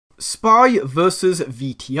SPY versus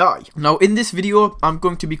VTI. Now in this video, I'm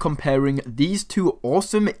going to be comparing these two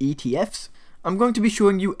awesome ETFs. I'm going to be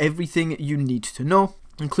showing you everything you need to know,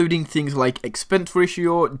 including things like expense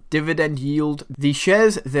ratio, dividend yield, the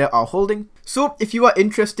shares they are holding. So if you are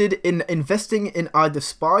interested in investing in either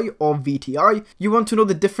SPY or VTI, you want to know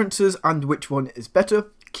the differences and which one is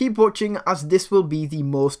better, keep watching as this will be the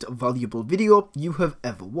most valuable video you have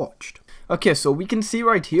ever watched. Okay, so we can see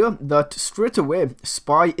right here that straight away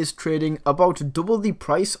SPY is trading about double the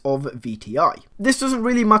price of VTI. This doesn't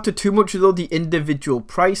really matter too much though, the individual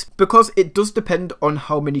price, because it does depend on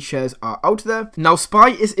how many shares are out there. Now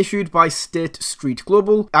SPY is issued by State Street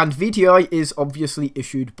Global and VTI is obviously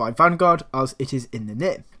issued by Vanguard as it is in the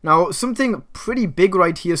name. Now something pretty big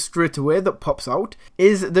right here straight away that pops out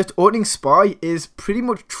is that owning SPY is pretty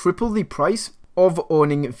much triple the price of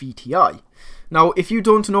owning VTI. Now, if you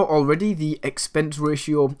don't know already, the expense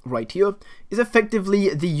ratio right here is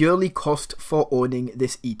effectively the yearly cost for owning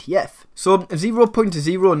this ETF. So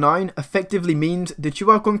 0.09 effectively means that you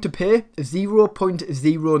are going to pay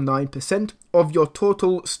 0.09% of your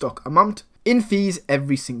total stock amount in fees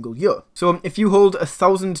every single year. So if you hold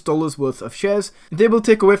 $1,000 worth of shares, they will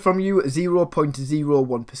take away from you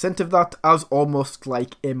 0.01% of that as almost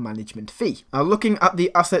like a management fee. Now looking at the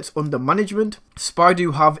assets under management, SPY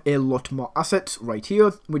do have a lot more assets right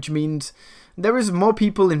here, which means there is more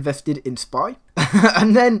people invested in SPY.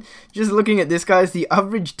 And then just looking at this, guys, the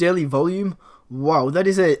average daily volume, wow, that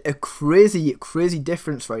is a crazy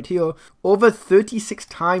difference right here. Over 36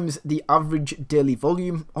 times the average daily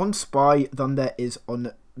volume on SPY than there is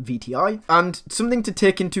on VTI. And something to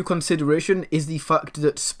take into consideration is the fact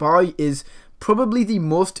that SPY is probably the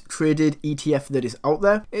most traded ETF that is out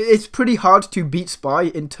there. It's pretty hard to beat SPY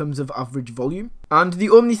in terms of average volume. And the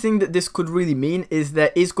only thing that this could really mean is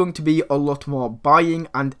there is going to be a lot more buying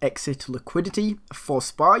and exit liquidity for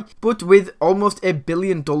SPY. But with almost $1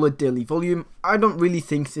 billion daily volume, I don't really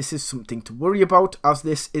think this is something to worry about, as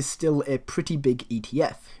this is still a pretty big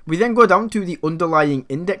ETF. We then go down to the underlying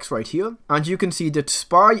index right here, and you can see that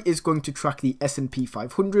SPY is going to track the S&P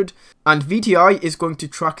 500 and VTI is going to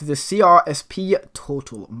track the CRSP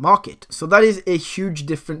total market. So that is a huge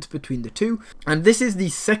difference between the two, and this is the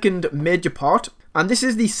second major part. And this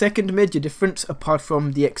is the second major difference apart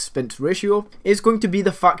from the expense ratio, is going to be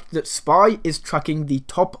the fact that SPY is tracking the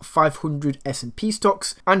top 500 S&P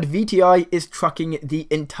stocks and VTI is tracking the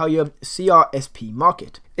entire CRSP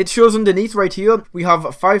market. It shows underneath right here, we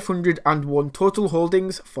have 501 total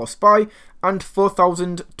holdings for SPY and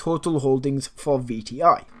 4,000 total holdings for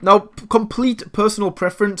VTI. Now, complete personal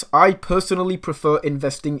preference, I personally prefer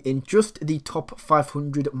investing in just the top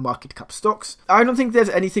 500 market cap stocks. I don't think there's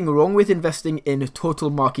anything wrong with investing in total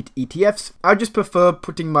market ETFs. I just prefer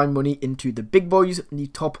putting my money into the big boys, the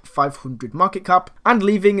top 500 market cap, and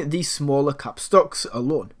leaving the smaller cap stocks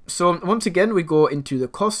alone. So once again, we go into the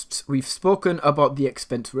costs. We've spoken about the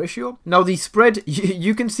expense ratio. Now the spread,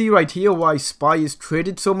 you can see right here why SPY is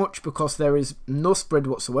traded so much, because there is no spread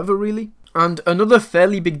whatsoever really. And another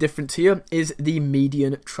fairly big difference here is the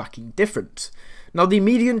median tracking difference. Now the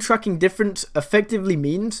median tracking difference effectively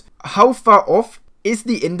means how far off is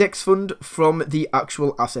the index fund from the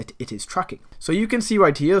actual asset it is tracking. So you can see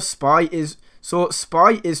right here, SPY is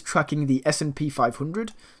tracking the S&P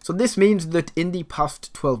 500. So this means that in the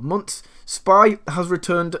past 12 months, SPY has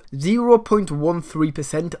returned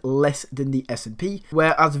 0.13% less than the S&P,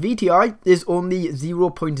 whereas VTI is only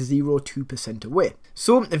 0.02% away.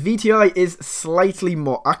 So VTI is slightly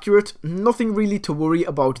more accurate, nothing really to worry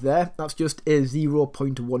about there, that's just a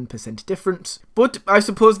 0.1% difference. But I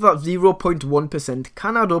suppose that 0.1%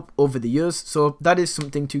 can add up over the years, so that is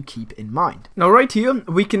something to keep in mind. Now right here,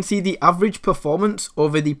 we can see the average performance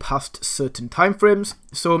over the past certain timeframes.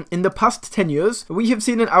 So in the past 10 years, we have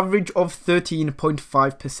seen an average of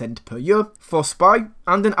 13.5% per year for SPY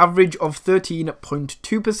and an average of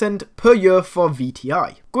 13.2% per year for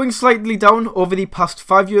VTI. Going slightly down over the past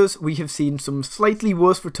 5 years, we have seen some slightly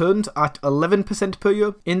worse returns at 11% per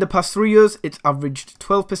year. In the past 3 years, it's averaged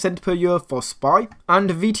 12% per year for SPY, and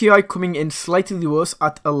VTI coming in slightly worse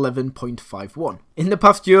at 11.51. In the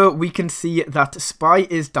past year, we can see that SPY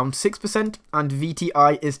is down 6% and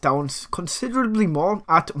VTI is down considerably more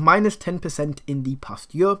at minus 10% in the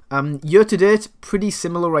past year. Year to date, pretty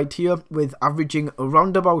similar right here, with averaging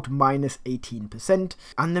around about minus 18%,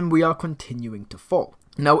 and then we are continuing to fall.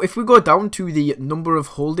 Now, if we go down to the number of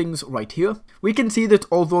holdings right here, we can see that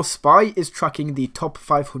although SPY is tracking the top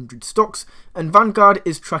 500 stocks and Vanguard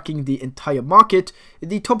is tracking the entire market,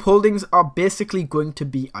 the top holdings are basically going to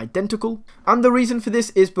be identical. And the reason for this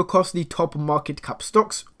is because the top market cap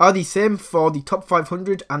stocks are the same for the top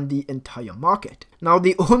 500 and the entire market. Now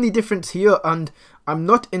the only difference here, and I'm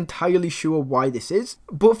not entirely sure why this is,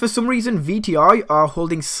 but for some reason VTI are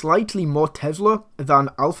holding slightly more Tesla than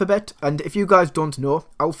Alphabet, and if you guys don't know,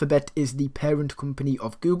 Alphabet is the parent company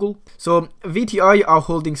of Google. So VTI are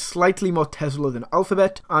holding slightly more Tesla than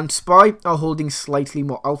Alphabet, and SPY are holding slightly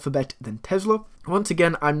more Alphabet than Tesla. Once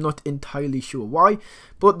again, I'm not entirely sure why,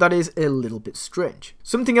 but that is a little bit strange.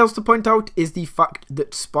 Something else to point out is the fact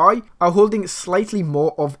that SPY are holding slightly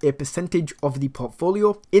more of a percentage of the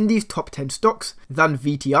portfolio in these top 10 stocks than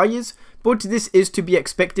VTI is, but this is to be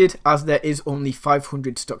expected as there is only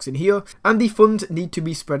 500 stocks in here, and the funds need to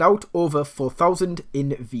be spread out over 4,000 in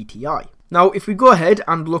VTI. Now, if we go ahead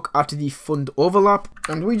and look at the fund overlap,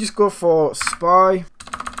 and we just go for SPY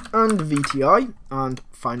and VTI and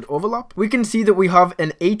find overlap, we can see that we have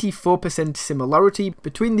an 84% similarity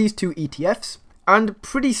between these two ETFs. And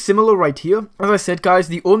pretty similar right here. As I said, guys,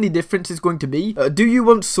 the only difference is going to be, do you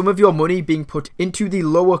want some of your money being put into the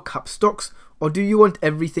lower cap stocks, or do you want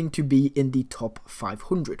everything to be in the top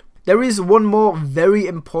 500? There is one more very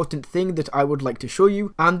important thing that I would like to show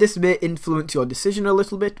you, and this may influence your decision a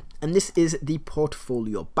little bit, and this is the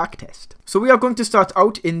portfolio backtest. So we are going to start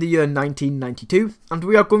out in the year 1992, and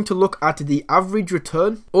we are going to look at the average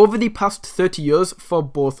return over the past 30 years for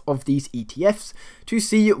both of these ETFs to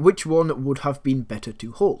see which one would have been better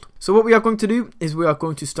to hold. So what we are going to do is we are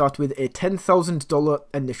going to start with a $10,000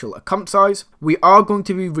 initial account size. We are going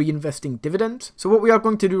to be reinvesting dividends. So what we are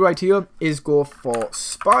going to do right here is go for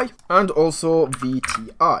SPY and also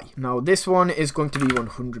VTI. Now this one is going to be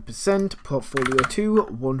 100%, portfolio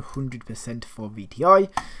 2, 100% for VTI.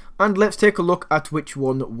 And let's take a look at which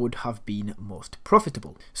one would have been most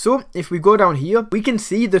profitable. So if we go down here, we can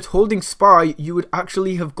see that holding SPY, you would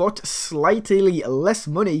actually have got slightly less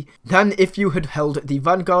money than if you had held the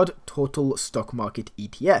Vanguard Total Stock Market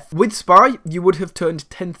ETF. With SPY, you would have turned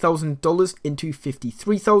 $10,000 into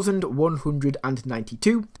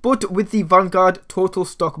 $53,192. But with the Vanguard Total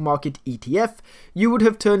Stock Market ETF, you would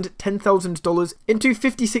have turned $10,000 into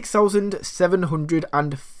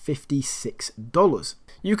 $56,756.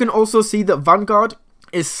 You can also see that Vanguard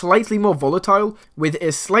is slightly more volatile, with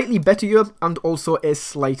a slightly better year and also a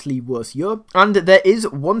slightly worse year. And there is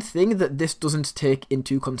one thing that this doesn't take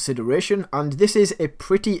into consideration, and this is a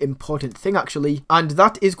pretty important thing actually, and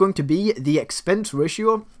that is going to be the expense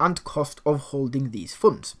ratio and cost of holding these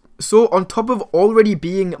funds. So on top of already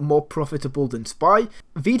being more profitable than SPY,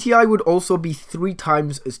 VTI would also be 3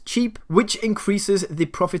 times as cheap, which increases the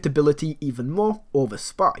profitability even more over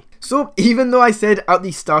SPY. So even though I said at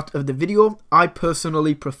the start of the video, I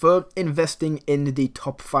personally prefer investing in the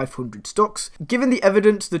top 500 stocks, given the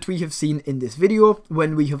evidence that we have seen in this video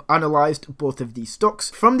when we have analysed both of these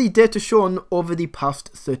stocks, from the data shown over the past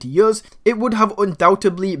 30 years, it would have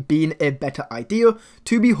undoubtedly been a better idea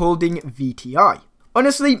to be holding VTI.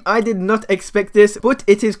 Honestly, I did not expect this, but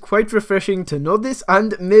it is quite refreshing to know this,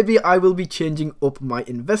 and maybe I will be changing up my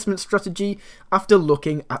investment strategy after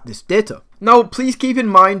looking at this data. Now, please keep in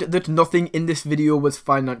mind that nothing in this video was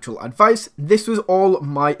financial advice. This was all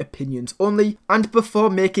my opinions only, and before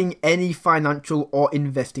making any financial or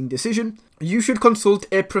investing decision, you should consult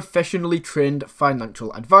a professionally trained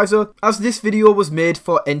financial advisor, as this video was made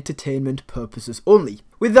for entertainment purposes only.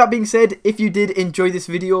 With that being said, if you did enjoy this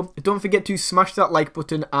video, don't forget to smash that like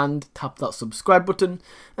button and tap that subscribe button.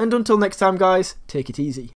 And until next time guys, take it easy.